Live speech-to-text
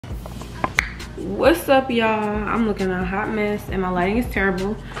What's up, y'all? I'm looking a hot mess and my lighting is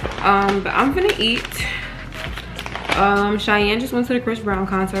terrible. But I'm gonna eat. Cheyenne just went to the Chris Brown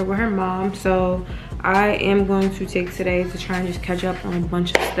concert with her mom, so I am going to take today to try and just catch up on a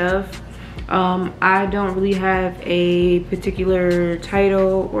bunch of stuff. I don't really have a particular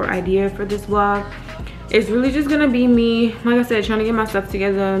title or idea for this vlog. It's really just gonna be me, like I said, trying to get my stuff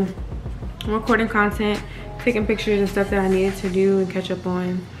together, recording content, taking pictures and stuff that I needed to do and catch up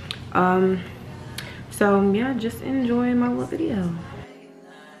on. So yeah, just enjoy my little video.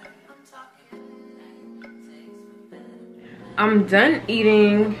 I'm done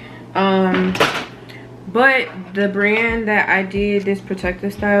eating, but the brand that I did this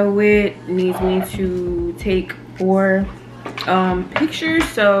protective style with needs me to take 4 pictures.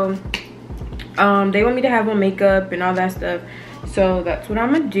 So they want me to have on makeup and all that stuff, so that's what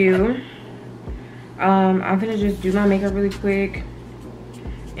I'm gonna do. I'm gonna just do my makeup really quick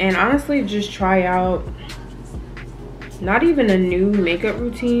and honestly just try out not even a new makeup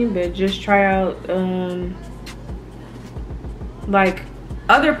routine, but just try out like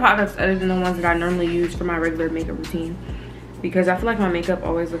other products other than the ones that I normally use for my regular makeup routine, because I feel like my makeup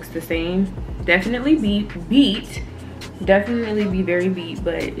always looks the same. Definitely definitely be very beat,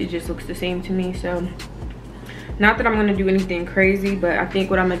 but it just looks the same to me. So not that I'm gonna do anything crazy, but I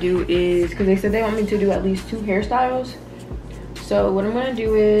think what I'm gonna do is, because they said they want me to do at least 2 hairstyles, so what I'm gonna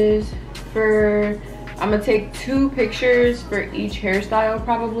do is I'm gonna take 2 pictures for each hairstyle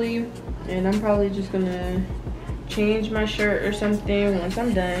probably, and I'm probably just gonna change my shirt or something once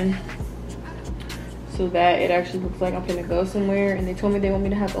I'm done so that it actually looks like I'm gonna go somewhere. And they told me they want me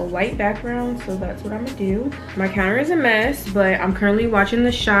to have a white background, so that's what I'm gonna do. My counter is a mess, but I'm currently watching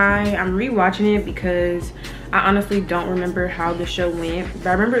The Chi. I'm rewatching it because I honestly don't remember how the show went, but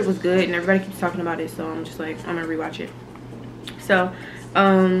I remember it was good and everybody keeps talking about it, so I'm just like, I'm gonna rewatch it. So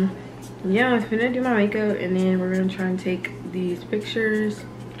yeah, I'm gonna do my makeup and then we're gonna try and take these pictures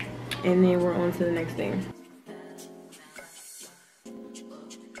and then we're on to the next thing.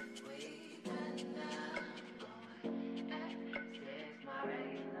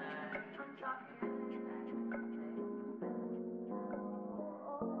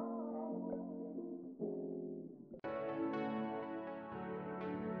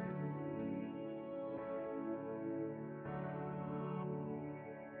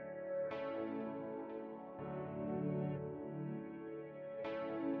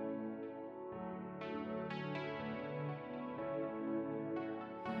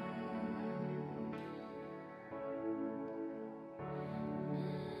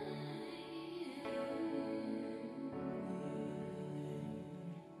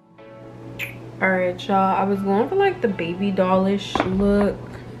 All right, y'all, I was going for like the baby dollish look,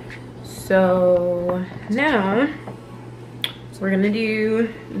 so now we're gonna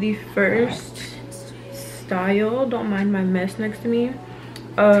do the first style. Don't mind my mess next to me.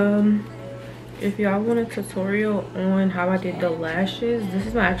 If y'all want a tutorial on how I did the lashes, this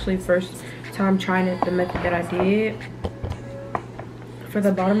is my actually first time trying it, the method that I did for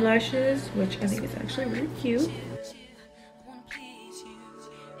the bottom lashes, which I think is actually really cute.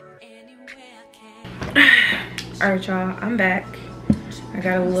 All right, y'all, I'm back. I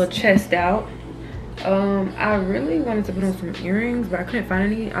got a little chest out. I really wanted to put on some earrings, but I couldn't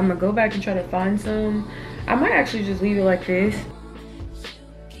find any. I'm gonna go back and try to find some. I might actually just leave it like this.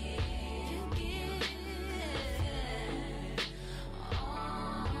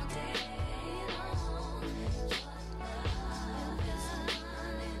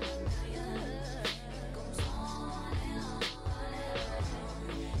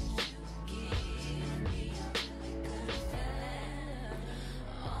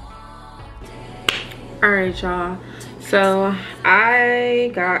 All right, y'all, so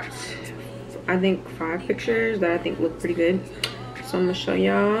I got, I think 5 pictures that I think look pretty good, so I'm gonna show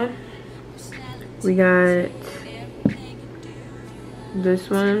y'all. We got this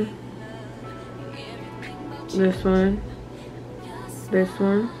one, this one, this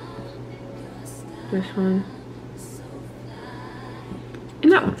one, this one,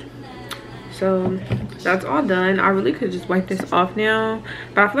 and that one. So that's all done. I really could just wipe this off now,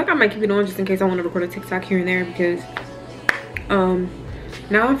 but I feel like I might keep it on just in case I want to record a TikTok here and there, because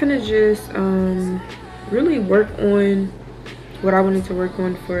now I'm gonna just really work on what I wanted to work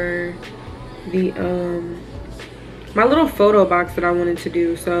on for the my little photo box that I wanted to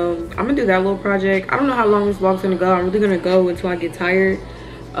do. So I'm gonna do that little project. I don't know how long this vlog's gonna go. I'm really gonna go until I get tired.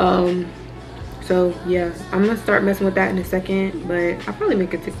 So yeah, I'm gonna start messing with that in a second, but I'll probably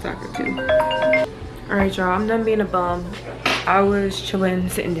make a TikTok or 2. All right, y'all, I'm done being a bum. I was chilling,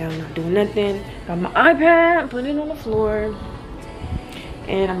 sitting down, not doing nothing. Got my iPad, put it on the floor,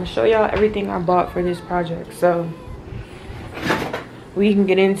 and I'm gonna show y'all everything I bought for this project. So we can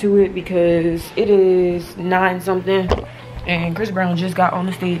get into it because it is 9 something and Chris Brown just got on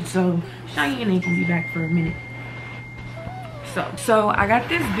the stage, so Cheyenne ain't gonna be back for a minute. So I got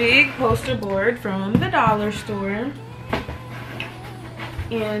this big poster board from the dollar store,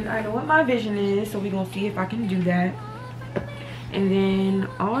 and I know what my vision is, so we're gonna see if I can do that. And then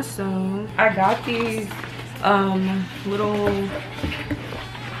also I got these little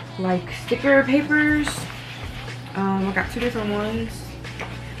like sticker papers. I got 2 different ones,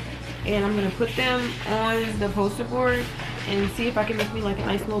 and I'm gonna put them on the poster board and see if I can make me like a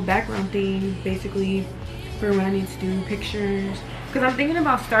nice little background theme, basically, for when I need to do pictures. Because I'm thinking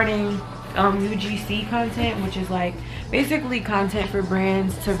about starting UGC content, which is like basically content for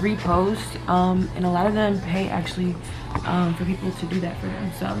brands to repost, and a lot of them pay actually for people to do that for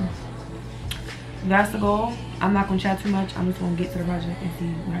them. So that's the goal. I'm not gonna chat too much. I'm just gonna get to the project and see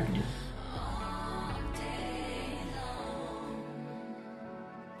what I can do.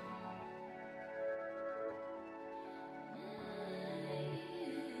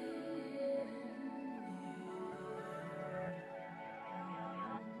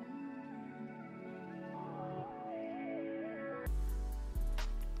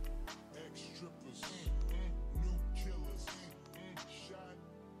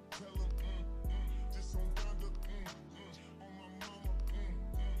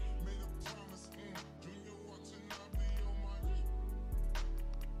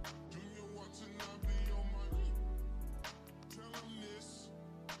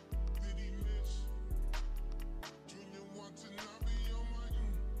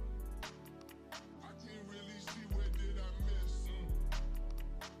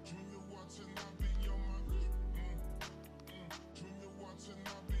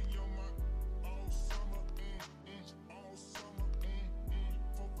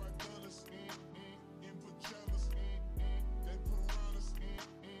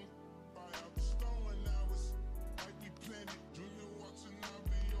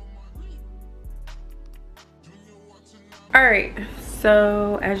 Alright,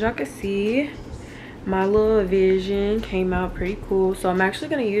 so as y'all can see, my little vision came out pretty cool. So I'm actually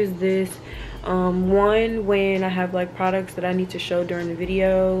going to use this one when I have like products that I need to show during the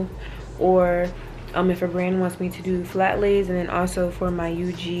video, or if a brand wants me to do flat lays, and then also for my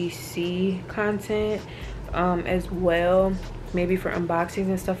UGC content as well, maybe for unboxings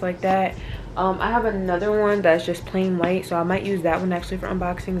and stuff like that. I have another one that's just plain white, so I might use that one actually for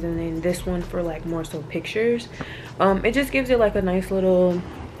unboxings, and then this one for like more so pictures. It just gives it like a nice little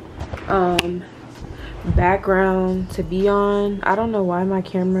background to be on. I don't know why my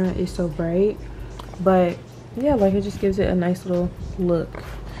camera is so bright, but yeah, like it just gives it a nice little look.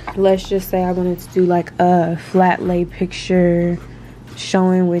 Let's just say I wanted to do like a flat lay picture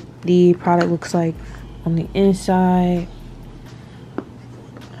showing what the product looks like on the inside,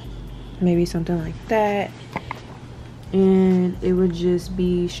 maybe something like that, and it would just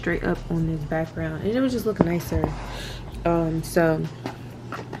be straight up on this background and it would just look nicer. So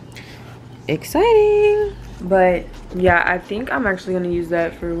exciting. But yeah, I think I'm actually going to use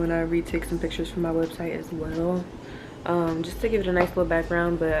that for when I retake some pictures for my website as well, just to give it a nice little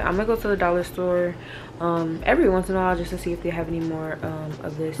background. But I'm gonna go to the dollar store every once in a while just to see if they have any more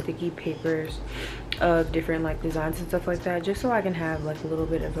of the sticky papers of different like designs and stuff like that, just so I can have like a little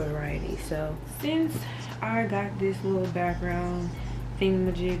bit of variety. So since I got this little background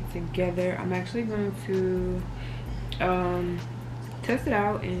thingamajig together, I'm actually going to test it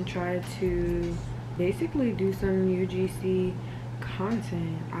out and try to basically do some UGC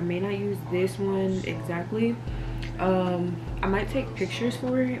content. I may not use this one exactly. I might take pictures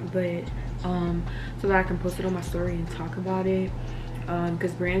for it, but so that I can post it on my story and talk about it,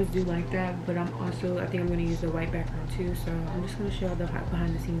 because brands do like that. But I think I'm going to use the white background too, so I'm just going to show y'all the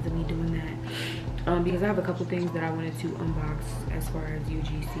behind the scenes of me doing that, because I have a couple things that I wanted to unbox as far as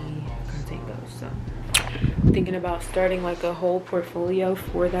UGC content goes. So I'm thinking about starting like a whole portfolio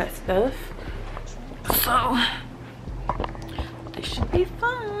for that stuff, so this should be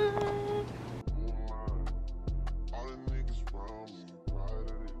fun.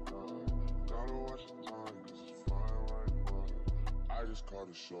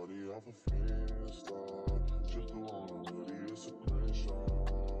 Shorty off a Finsta, just the one really is a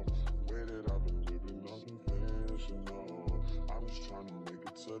screenshot. Way that I've been living unconventional. I'm just trying to make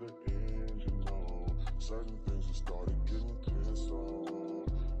it to the end, you know. Certain things have started getting pissed off.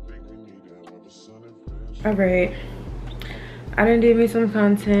 Think we need to have a sun adventure. Alright, I done did me some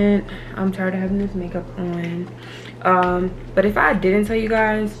content. I'm tired of having this makeup on. But if I didn't tell you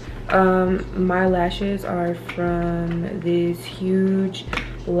guys, My lashes are from this huge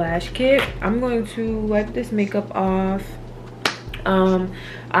lash kit. I'm going to wipe this makeup off.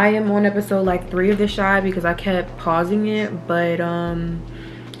 I am on episode like 3 of The Shy because I kept pausing it, but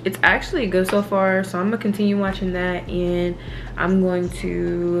it's actually good so far, so I'm gonna continue watching that, and I'm going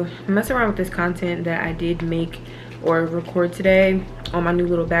to mess around with this content that I did make or record today on my new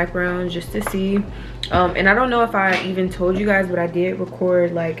little background just to see. And I don't know if I even told you guys, but I did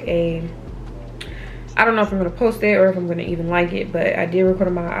record like a, I don't know if I'm gonna post it or if I'm gonna even like it, but I did record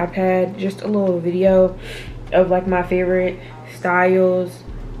on my iPad just a little video of like my favorite styles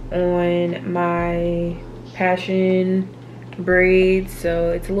on my passion braids. So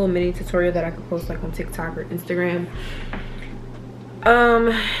it's a little mini tutorial that I could post like on TikTok or Instagram.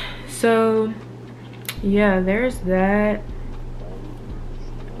 So yeah, there's that.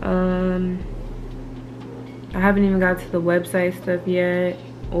 I haven't even got to the website stuff yet,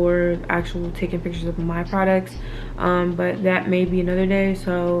 or actual taking pictures of my products, but that may be another day.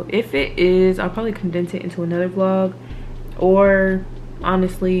 So if it is, I'll probably condense it into another vlog, or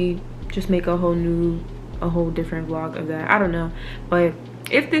honestly just make a whole different vlog of that. I don't know. But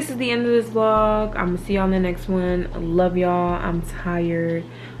if this is the end of this vlog, I'm gonna see y'all in the next one. Love y'all. I'm tired,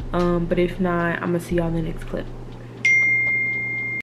 but if not, I'm gonna see y'all in the next clip.